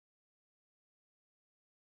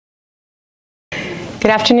Good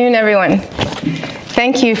afternoon, everyone.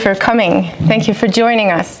 Thank you for coming. Thank you for joining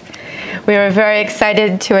us. We are very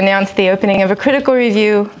excited to announce the opening of a critical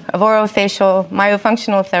review of orofacial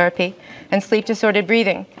myofunctional therapy and sleep-disordered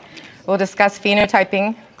breathing. We'll discuss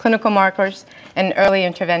phenotyping, clinical markers, and early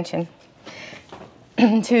intervention.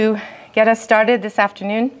 To get us started this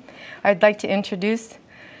afternoon, I'd like to introduce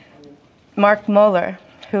Marc Moeller,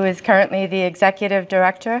 who is currently the Executive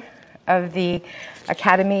Director of the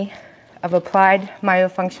Academy of Applied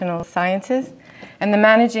Myofunctional Sciences and the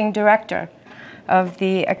Managing Director of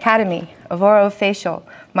the Academy of Orofacial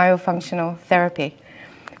Myofunctional Therapy.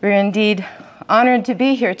 We're indeed honored to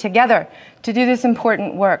be here together to do this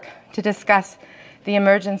important work, to discuss the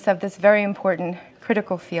emergence of this very important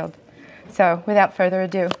critical field. So without further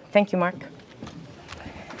ado, thank you, Marc.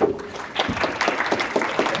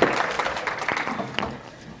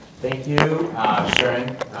 Thank you,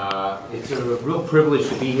 Sharon. It's a real privilege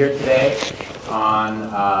to be here today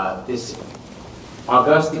on this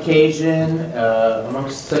august occasion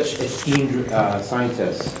amongst such esteemed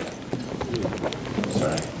scientists.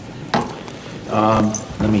 Sorry.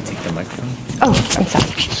 Let me take the microphone. Oh, I'm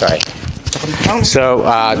sorry. Sorry. So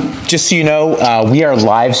just so you know, we are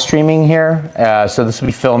live streaming here, so this will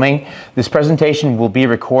be filming. This presentation will be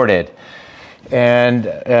recorded, and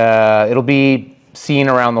it'll be seen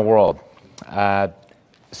around the world.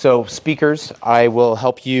 So speakers, I will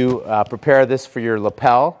help you prepare this for your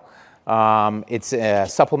lapel. It's a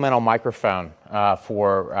supplemental microphone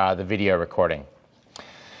for the video recording.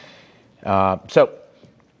 Why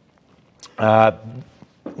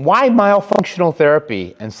myofunctional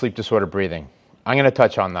therapy and sleep disorder breathing? I'm going to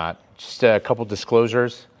touch on that. Just a couple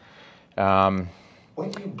disclosures. When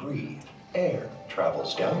you breathe, air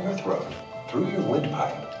travels down your throat, through your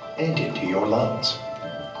windpipe, and into your lungs.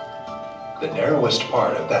 The narrowest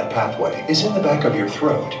part of that pathway is in the back of your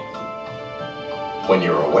throat. When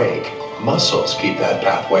you're awake, muscles keep that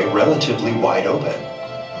pathway relatively wide open.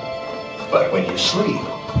 But when you sleep,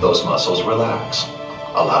 those muscles relax,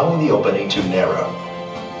 allowing the opening to narrow.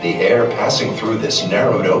 The air passing through this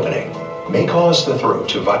narrowed opening may cause the throat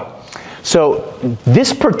to vibrate. So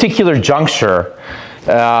this particular juncture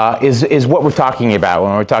is what we're talking about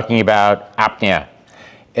when we're talking about apnea.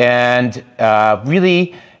 And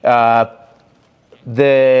really,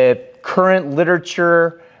 the current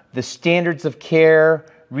literature, the standards of care,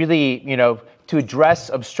 really, to address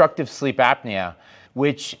obstructive sleep apnea,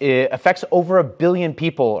 which affects over 1 billion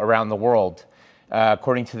people around the world,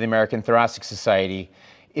 according to the American Thoracic Society,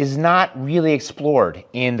 is not really explored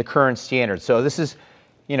in the current standards. So this is,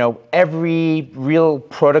 every real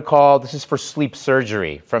protocol. This is for sleep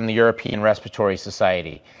surgery from the European Respiratory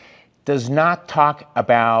Society. Does not talk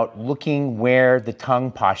about looking where the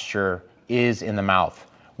tongue posture is in the mouth,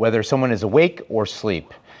 whether someone is awake or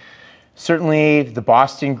asleep. Certainly the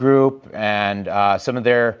Boston group and some of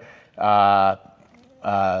their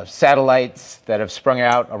satellites that have sprung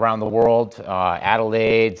out around the world,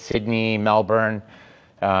 Adelaide, Sydney, Melbourne,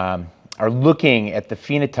 are looking at the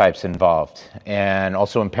phenotypes involved, and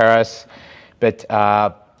also in Paris. But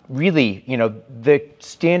really, the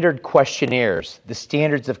standard questionnaires, the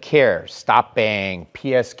standards of care, Stop Bang,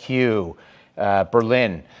 PSQ,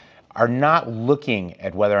 Berlin, are not looking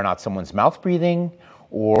at whether or not someone's mouth breathing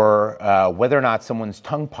or whether or not someone's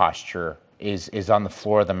tongue posture is on the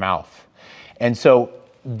floor of the mouth. And so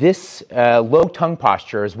this low tongue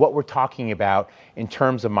posture is what we're talking about in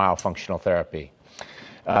terms of myofunctional therapy.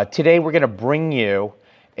 Today we're going to bring you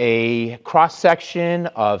a cross-section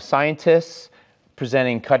of scientists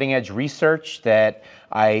presenting cutting-edge research that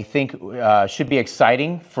I think should be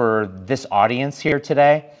exciting for this audience here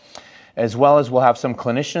today, as well as we'll have some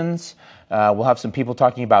clinicians, we'll have some people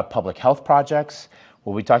talking about public health projects,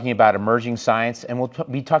 we'll be talking about emerging science, and we'll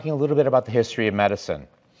be talking a little bit about the history of medicine.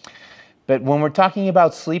 But when we're talking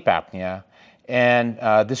about sleep apnea, and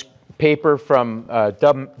this paper from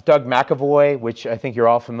Doug McAvoy, which I think you're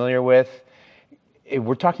all familiar with,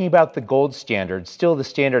 we're talking about the gold standard, still the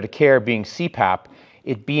standard of care being CPAP,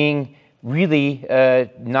 it being really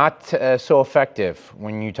not so effective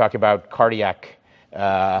when you talk about cardiac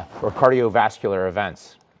or cardiovascular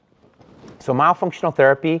events. So myofunctional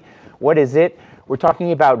therapy, what is it? We're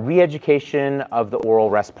talking about re-education of the oral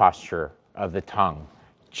rest posture of the tongue,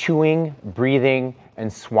 chewing, breathing,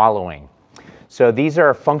 and swallowing. So these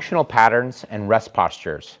are functional patterns and rest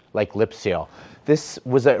postures, like lip seal. This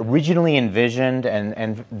was originally envisioned,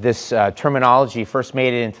 and this terminology first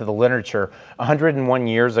made it into the literature 101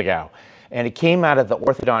 years ago. And it came out of the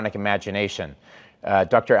orthodontic imagination.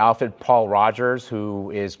 Dr. Alfred Paul Rogers,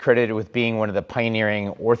 who is credited with being one of the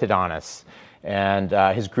pioneering orthodontists, and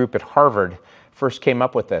his group at Harvard first came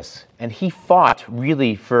up with this. And he fought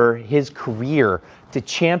really for his career to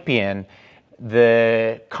champion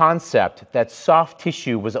the concept that soft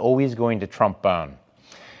tissue was always going to trump bone.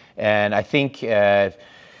 And I think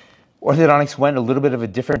orthodontics went a little bit of a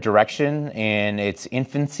different direction in its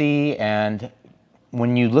infancy. And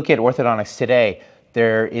when you look at orthodontics today,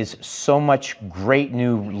 there is so much great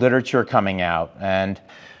new literature coming out. And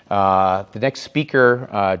the next speaker,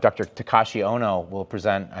 Dr. Takashi Ono, will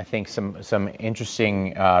present, I think, some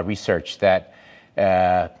interesting research that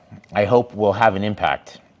I hope will have an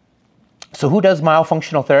impact. So who does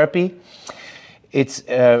myofunctional therapy? It's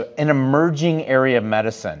an emerging area of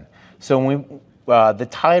medicine. So when the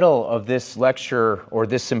title of this lecture or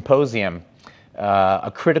this symposium,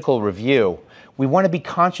 a critical review, we want to be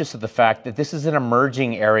conscious of the fact that this is an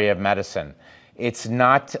emerging area of medicine. It's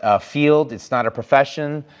not a field, it's not a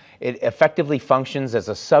profession. It effectively functions as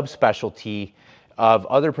a subspecialty of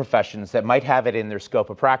other professions that might have it in their scope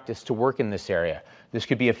of practice to work in this area. This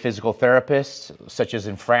could be a physical therapist, such as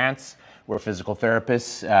in France, where physical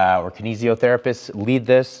therapists or kinesiotherapists lead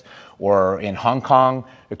this, or in Hong Kong,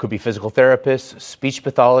 it could be physical therapists, speech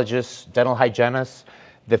pathologists, dental hygienists.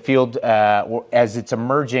 The field, as it's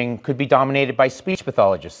emerging, could be dominated by speech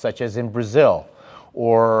pathologists, such as in Brazil,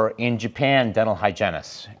 or in Japan, dental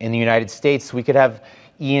hygienists. In the United States, we could have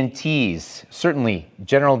ENTs, certainly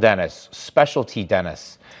general dentists, specialty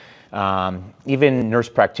dentists, even nurse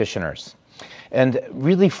practitioners. And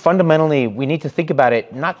really, fundamentally, we need to think about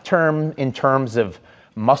it not in terms of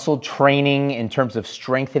muscle training, in terms of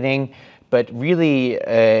strengthening, but really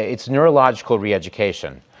it's neurological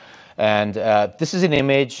re-education. And this is an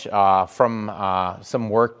image from some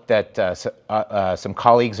work that some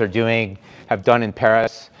colleagues have done in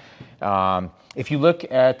Paris. If you look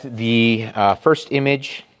at the first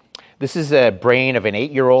image, this is a brain of an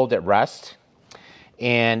 8-year-old at rest.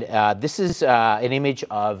 And this is an image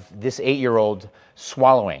of this 8-year-old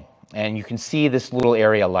swallowing. And you can see this little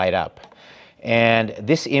area light up. And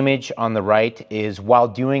this image on the right is while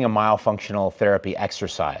doing a myofunctional therapy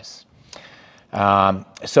exercise.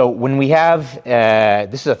 So when we have,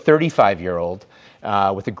 this is a 35-year-old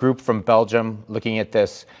with a group from Belgium looking at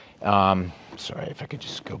this. Sorry, if I could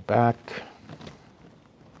just go back.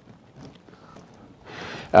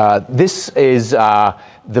 This is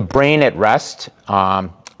the brain at rest.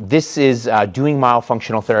 This is doing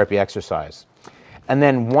myofunctional therapy exercise. And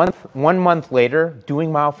then one month later, doing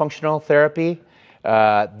myofunctional therapy,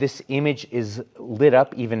 this image is lit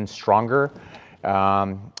up even stronger.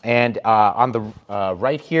 And on the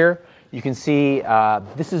right here, you can see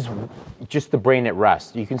this is just the brain at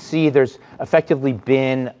rest. You can see there's effectively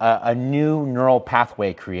been a new neural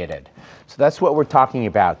pathway created. So that's what we're talking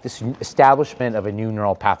about, this establishment of a new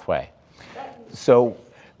neural pathway. So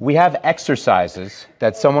we have exercises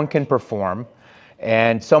that someone can perform,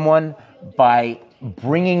 and someone, by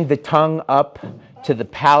bringing the tongue up to the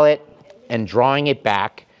palate and drawing it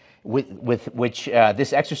back, with which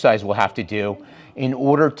this exercise will have to do in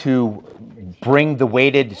order to bring the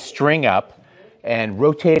weighted string up and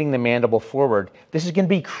rotating the mandible forward, this is going to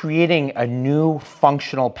be creating a new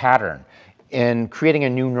functional pattern and creating a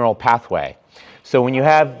new neural pathway. So when you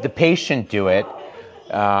have the patient do it,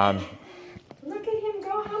 look at him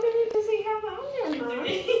go. How many does he have on there,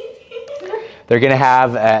 Mommy? they're going to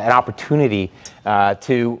have an opportunity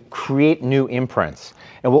to create new imprints.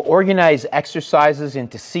 And we'll organize exercises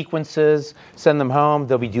into sequences, send them home.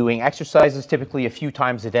 They'll be doing exercises typically a few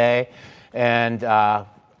times a day. And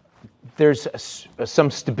there's some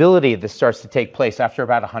stability that starts to take place after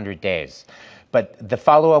about 100 days. But the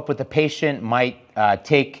follow-up with the patient might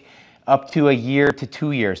take up to a year to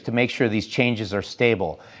 2 years to make sure these changes are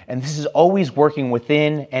stable. And this is always working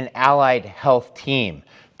within an allied health team.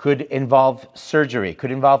 Could involve surgery, could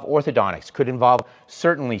involve orthodontics, could involve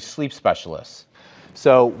certainly sleep specialists.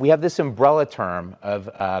 So we have this umbrella term of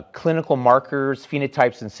clinical markers,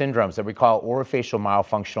 phenotypes, and syndromes that we call orofacial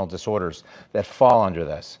myofunctional disorders that fall under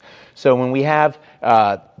this. So when we have,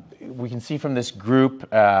 we can see from this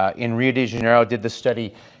group in Rio de Janeiro did the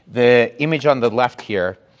study, the image on the left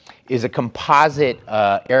here is a composite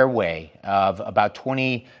airway of about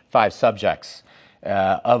 25 subjects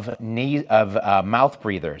of mouth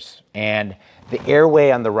breathers. And the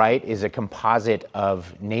airway on the right is a composite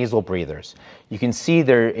of nasal breathers. You can see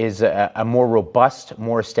there is a more robust,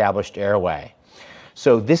 more established airway.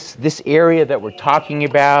 So this area that we're talking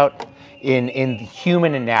about in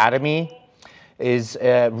human anatomy is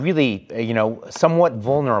really, somewhat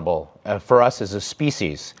vulnerable for us as a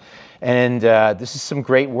species. And this is some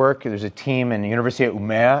great work. There's a team in the University of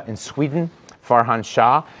Umeå in Sweden, Farhan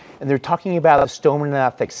Shah, And they're talking about the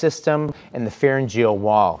stomatothic system and the pharyngeal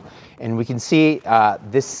wall. And we can see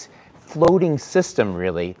this floating system,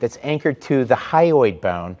 really, that's anchored to the hyoid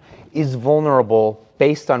bone is vulnerable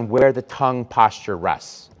based on where the tongue posture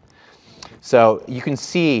rests. So you can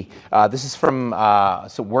see, this is from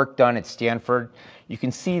some work done at Stanford. You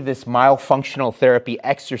can see this myofunctional therapy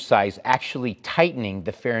exercise actually tightening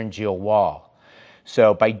the pharyngeal wall.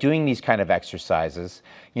 So by doing these kind of exercises,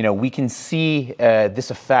 we can see this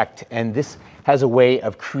effect, and this has a way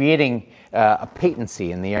of creating a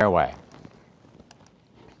patency in the airway.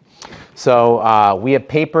 So we have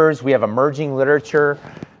papers, we have emerging literature.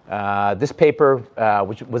 This paper,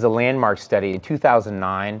 which was a landmark study in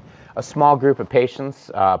 2009, a small group of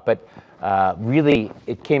patients, but really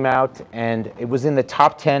it came out and it was in the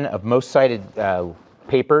top 10 of most cited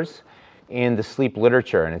papers in the sleep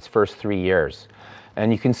literature in its first 3 years.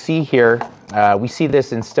 And you can see here, we see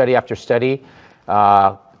this in study after study.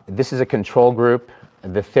 This is a control group.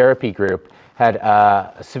 The therapy group had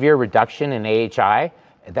a severe reduction in AHI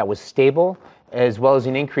that was stable, as well as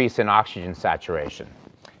an increase in oxygen saturation.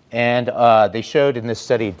 And they showed in this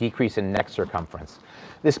study a decrease in neck circumference.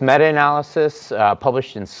 This meta-analysis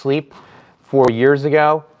published in Sleep 4 years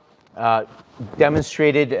ago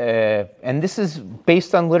demonstrated, and this is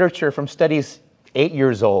based on literature from studies 8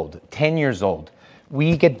 years old, 10 years old.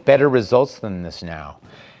 We get better results than this now.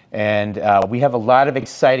 And we have a lot of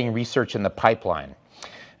exciting research in the pipeline.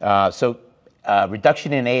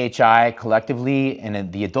 Reduction in AHI collectively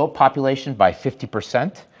in the adult population by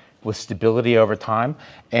 50%. With stability over time,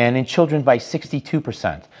 and in children by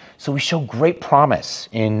 62%. So we show great promise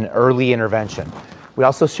in early intervention. We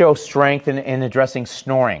also show strength in addressing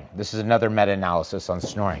snoring. This is another meta-analysis on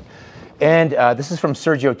snoring. And this is from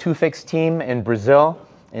Sergio Tufik's team in Brazil,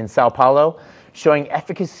 in Sao Paulo, showing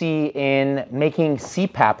efficacy in making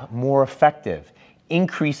CPAP more effective,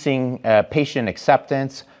 increasing patient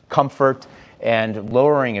acceptance, comfort, and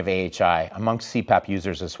lowering of AHI amongst CPAP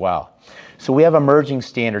users as well. So we have emerging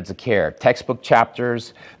standards of care, textbook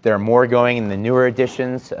chapters. There are more going in the newer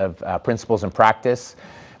editions of Principles in Practice.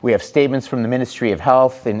 We have statements from the Ministry of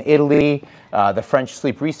Health in Italy, the French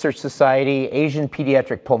Sleep Research Society, Asian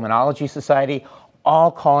Pediatric Pulmonology Society,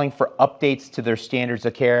 all calling for updates to their standards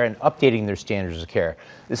of care and updating their standards of care.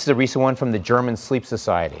 This is a recent one from the German Sleep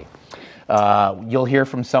Society. You'll hear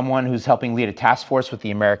from someone who's helping lead a task force with the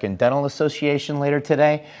American Dental Association later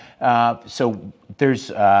today. So there's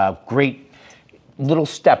great little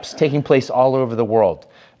steps taking place all over the world.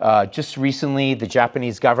 Just recently, the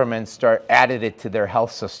Japanese government added it to their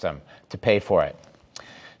health system to pay for it.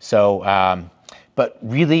 So, but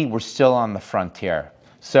really, we're still on the frontier.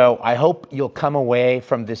 So I hope you'll come away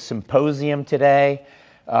from this symposium today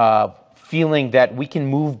feeling that we can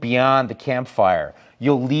move beyond the campfire.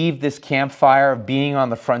 You'll leave this campfire of being on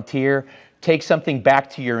the frontier, take something back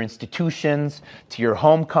to your institutions, to your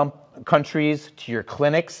home countries, to your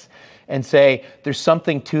clinics, and say, there's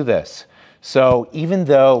something to this. So even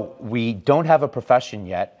though we don't have a profession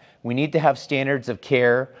yet, we need to have standards of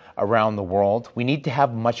care around the world. We need to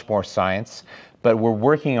have much more science, but we're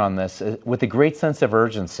working on this with a great sense of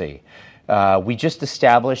urgency. We just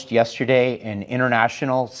established yesterday an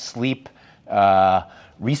international sleep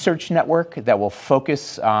research network that will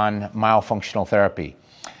focus on myofunctional therapy.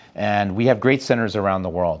 And we have great centers around the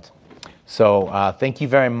world. So thank you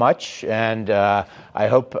very much, and I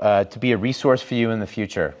hope to be a resource for you in the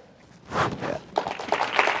future. Yeah.